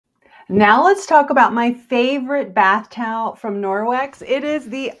Now let's talk about my favorite bath towel from Norwex. It is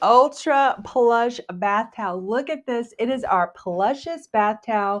the Ultra-Plush Bath Towel. Look at this. It is our plushest bath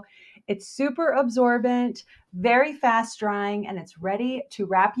towel. It's super absorbent, very fast drying, and it's ready to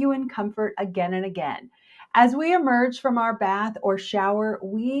wrap you in comfort again and again. As we emerge from our bath or shower,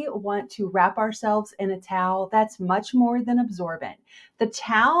 we want to wrap ourselves in a towel that's much more than absorbent. The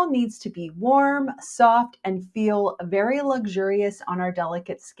towel needs to be warm, soft, and feel very luxurious on our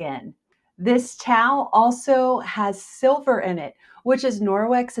delicate skin. This towel also has silver in it, which is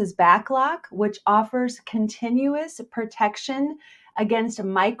Norwex's BacLock, which offers continuous protection against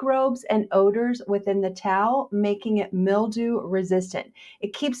microbes and odors within the towel, making it mildew resistant.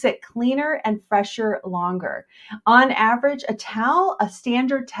 It keeps it cleaner and fresher longer. On average, a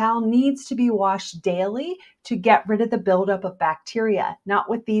standard towel needs to be washed daily to get rid of the buildup of bacteria, not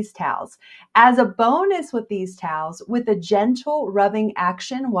with these towels. As a bonus with these towels, with a gentle rubbing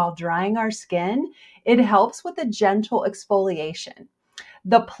action while drying our skin, it helps with a gentle exfoliation.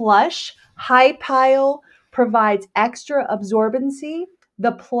 The plush high pile provides extra absorbency.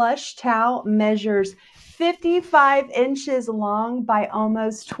 The plush towel measures 55 inches long by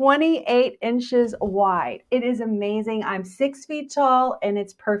almost 28 inches wide. It is amazing. I'm 6 feet tall and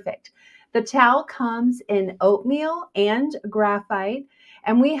it's perfect. The towel comes in oatmeal and graphite,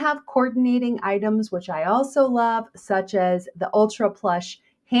 and we have coordinating items, which I also love, such as the Ultra Plush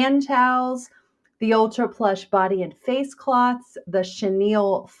hand towels, the Ultra Plush body and face cloths, the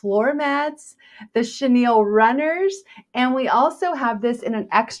Chenille Floor Mats, the Chenille runners, and we also have this in an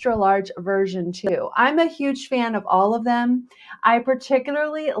extra large version too. I'm a huge fan of all of them. I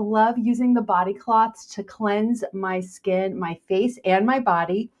particularly love using the body cloths to cleanse my skin, my face, and my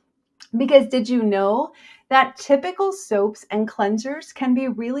body. Because did you know that typical soaps and cleansers can be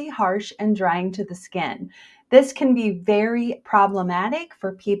really harsh and drying to the skin? This can be very problematic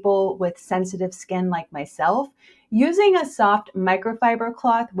for people with sensitive skin like myself. Using a soft microfiber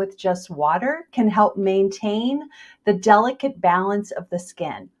cloth with just water can help maintain the delicate balance of the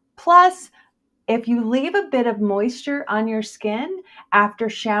skin. Plus, if you leave a bit of moisture on your skin after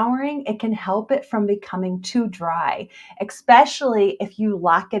showering, it can help it from becoming too dry, especially if you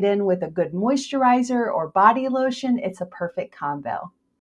lock it in with a good moisturizer or body lotion. It's a perfect combo.